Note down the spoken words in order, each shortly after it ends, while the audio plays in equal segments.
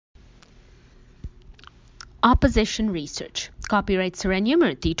Opposition Research. Copyright Saranya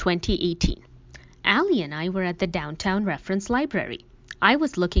Murthy, 2018. Ali and I were at the downtown reference library. I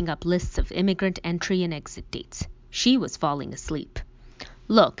was looking up lists of immigrant entry and exit dates. She was falling asleep.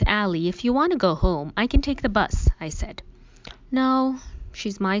 "Look, Ali, if you want to go home, I can take the bus," I said. "No,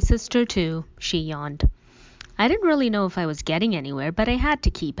 she's my sister too," she yawned. I didn't really know if I was getting anywhere, but I had to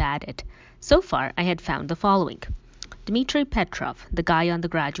keep at it. So far, I had found the following. Dmitry Petrov, the guy on the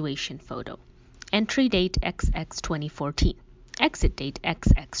graduation photo. Entry date XX 2014. Exit date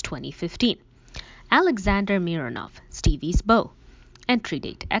XX 2015. Alexander Mironov, Stevie's beau. Entry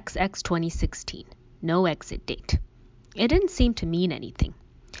date XX 2016. No exit date. It didn't seem to mean anything.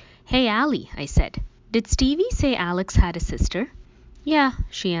 "Hey, Ali," I said. "Did Stevie say Alex had a sister?" "Yeah,"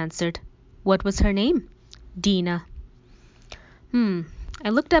 she answered. "What was her name?" "Dina." I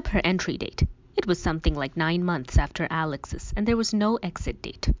looked up her entry date. It was something like 9 months after Alex's, and there was no exit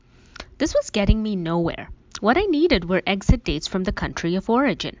date. This was getting me nowhere. What I needed were exit dates from the country of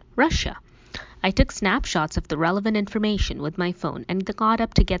origin, Russia. I took snapshots of the relevant information with my phone and got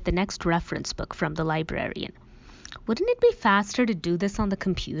up to get the next reference book from the librarian. "Wouldn't it be faster to do this on the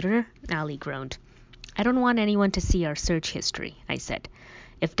computer?" Ali groaned. "I don't want anyone to see our search history," I said.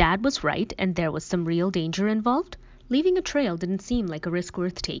 If Dad was right and there was some real danger involved, leaving a trail didn't seem like a risk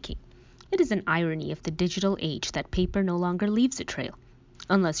worth taking. It is an irony of the digital age that paper no longer leaves a trail,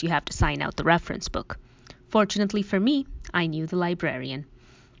 unless you have to sign out the reference book. Fortunately for me, I knew the librarian.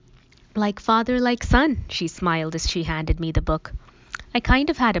 "Like father, like son," she smiled as she handed me the book. I kind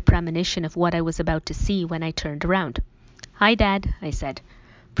of had a premonition of what I was about to see when I turned around. "Hi, Dad," I said.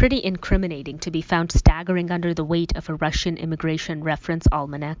 Pretty incriminating to be found staggering under the weight of a Russian immigration reference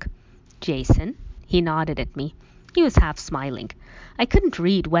almanac. "Jason?" He nodded at me. He was half smiling. I couldn't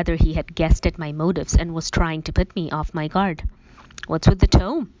read whether he had guessed at my motives and was trying to put me off my guard. "What's with the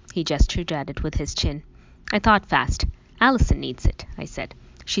tome?" He gestured at it with his chin. I thought fast. "Allison needs it," I said.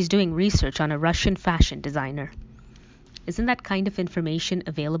 "She's doing research on a Russian fashion designer." "Isn't that kind of information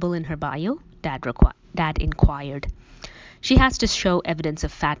available in her bio?" Dad inquired. She has to show evidence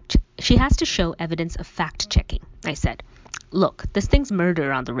of fact checking," I said. "Look, this thing's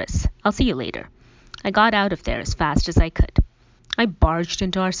murder on the wrist. I'll see you later." I got out of there as fast as I could. I barged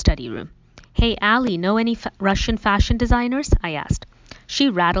into our study room. "Hey, Ali, know any Russian fashion designers?" I asked. She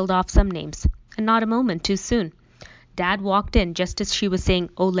rattled off some names, and not a moment too soon. Dad walked in just as she was saying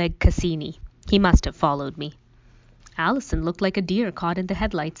Oleg Cassini. He must have followed me. Allison looked like a deer caught in the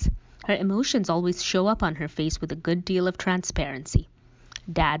headlights. Her emotions always show up on her face with a good deal of transparency.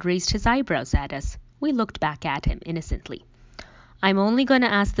 Dad raised his eyebrows at us. We looked back at him innocently. "I'm only going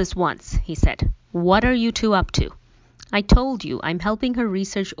to ask this once," he said. "What are you two up to?" "I told you I'm helping her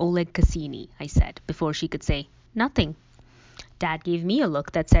research Oleg Cassini," I said, before she could say, "Nothing." Dad gave me a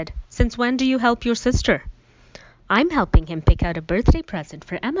look that said, "Since when do you help your sister?" "I'm helping him pick out a birthday present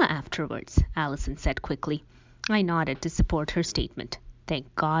for Emma afterwards," Allison said quickly. I nodded to support her statement.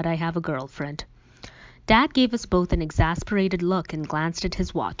 Thank God I have a girlfriend. Dad gave us both an exasperated look and glanced at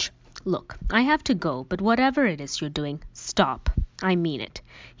his watch. "Look, I have to go, but whatever it is you're doing, stop. I mean it."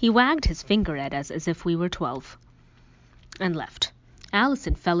 He wagged his finger at us as if we were 12. And left.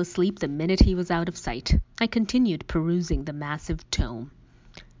 Allison fell asleep the minute he was out of sight. I continued perusing the massive tome.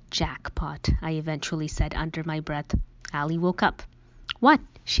 "Jackpot," I eventually said under my breath. Ali woke up. "What?"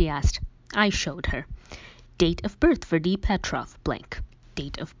 she asked. I showed her. Date of birth for D. Petrov, blank.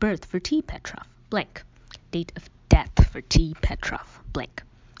 Date of birth for T. Petrov, blank. Date of death for T. Petrov, blank.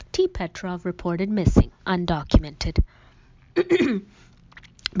 T. Petrov reported missing, undocumented.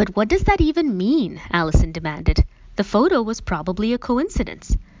 "But what does that even mean?" Allison demanded. "The photo was probably a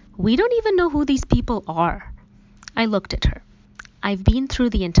coincidence. We don't even know who these people are." I looked at her. "I've been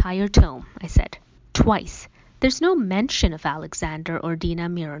through the entire tome," I said. "Twice. There's no mention of Alexander or Dina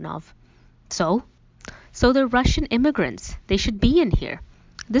Mironov." So they're Russian immigrants. They should be in here.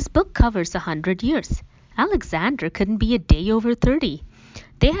 This book covers 100 years. Alexander couldn't be a day over 30.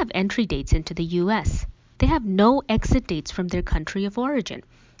 They have entry dates into the U.S. They have no exit dates from their country of origin.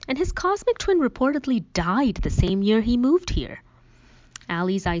 And his cosmic twin reportedly died the same year he moved here.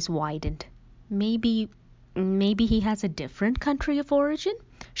 Ali's eyes widened. Maybe he has a different country of origin?"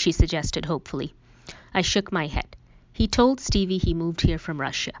 she suggested hopefully. I shook my head. "He told Stevie he moved here from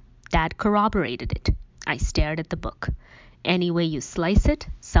Russia. Dad corroborated it." I stared at the book. Any way you slice it,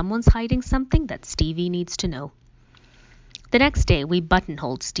 someone's hiding something that Stevie needs to know. The next day, we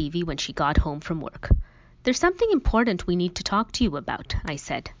buttonholed Stevie when she got home from work. "There's something important we need to talk to you about," I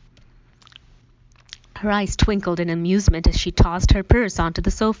said. Her eyes twinkled in amusement as she tossed her purse onto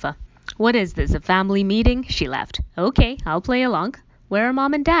the sofa. "What is this, a family meeting?" She laughed. "Okay, I'll play along. Where are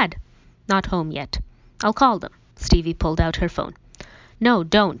Mom and Dad?" "Not home yet." I'll call them. Stevie pulled out her phone. No,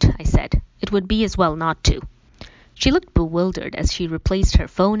 don't, I said. It would be as well not to. She looked bewildered as she replaced her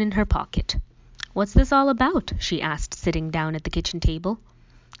phone in her pocket. What's this all about? She asked, sitting down at the kitchen table.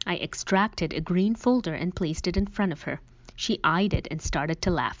 I extracted a green folder and placed it in front of her. She eyed it and started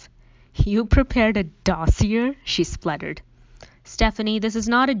to laugh. You prepared a dossier? She spluttered. Stephanie, this is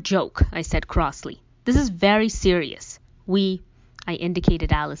not a joke, I said crossly. This is very serious. I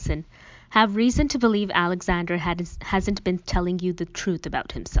indicated Allison, have reason to believe Alexander hasn't been telling you the truth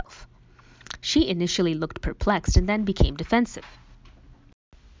about himself. She initially looked perplexed and then became defensive.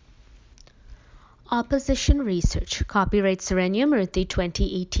 Opposition Research. Copyright Sarenya Murthy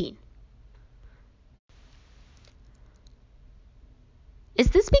 2018. Is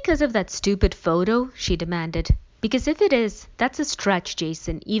this because of that stupid photo? She demanded. Because if it is, that's a stretch,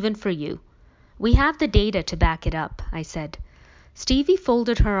 Jason, even for you. We have the data to back it up, I said. Stevie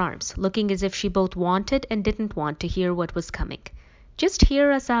folded her arms, looking as if she both wanted and didn't want to hear what was coming. Just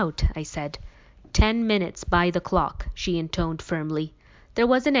hear us out, I said. 10 minutes by the clock, she intoned firmly. There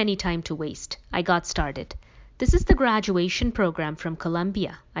wasn't any time to waste. I got started. This is the graduation program from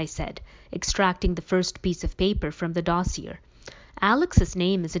Columbia, I said, extracting the first piece of paper from the dossier. Alex's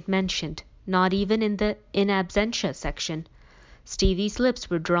name isn't mentioned, not even in the in absentia section. Stevie's lips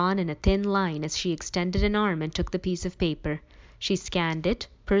were drawn in a thin line as she extended an arm and took the piece of paper. She scanned it,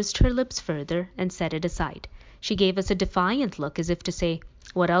 pursed her lips further, and set it aside. She gave us a defiant look as if to say,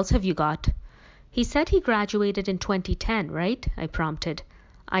 What else have you got? He said he graduated in 2010, right? I prompted.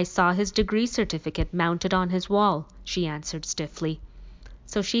 I saw his degree certificate mounted on his wall, she answered stiffly.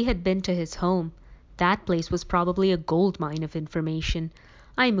 So she had been to his home. That place was probably a gold mine of information.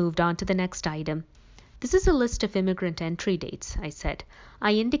 I moved on to the next item. This is a list of immigrant entry dates, I said.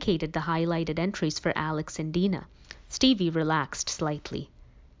 I indicated the highlighted entries for Alex and Dina. Stevie relaxed slightly.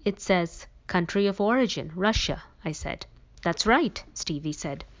 It says, country of origin, Russia, I said. That's right, Stevie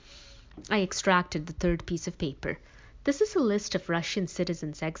said. I extracted the third piece of paper. This is a list of Russian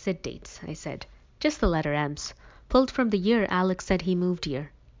citizens' exit dates, I said. Just the letter M's. Pulled from the year Alex said he moved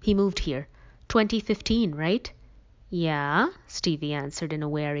here. 2015, right? Yeah, Stevie answered in a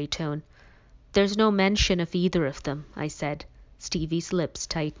wary tone. There's no mention of either of them, I said. Stevie's lips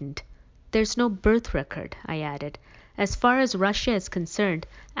tightened. There's no birth record, I added. As far as Russia is concerned,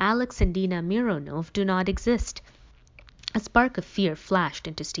 Alex and Dina Mironov do not exist. A spark of fear flashed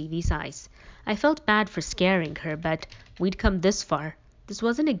into Stevie's eyes. I felt bad for scaring her, but we'd come this far. This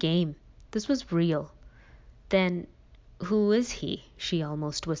wasn't a game. This was real. Then, who is he? She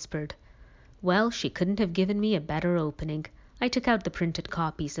almost whispered. Well, she couldn't have given me a better opening. I took out the printed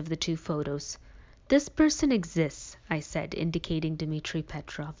copies of the two photos. This person exists, I said, indicating Dmitry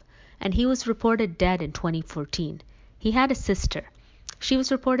Petrov, and he was reported dead in 2014. He had a sister. She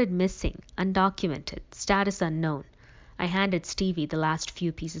was reported missing, undocumented, status unknown. I handed Stevie the last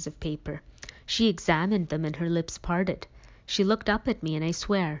few pieces of paper. She examined them and her lips parted. She looked up at me and I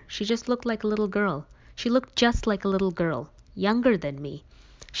swear, she just looked like a little girl. She looked just like a little girl, younger than me.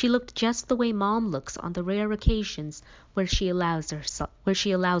 She looked just the way Mom looks on the rare occasions where she allows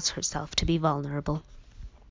herself to be vulnerable.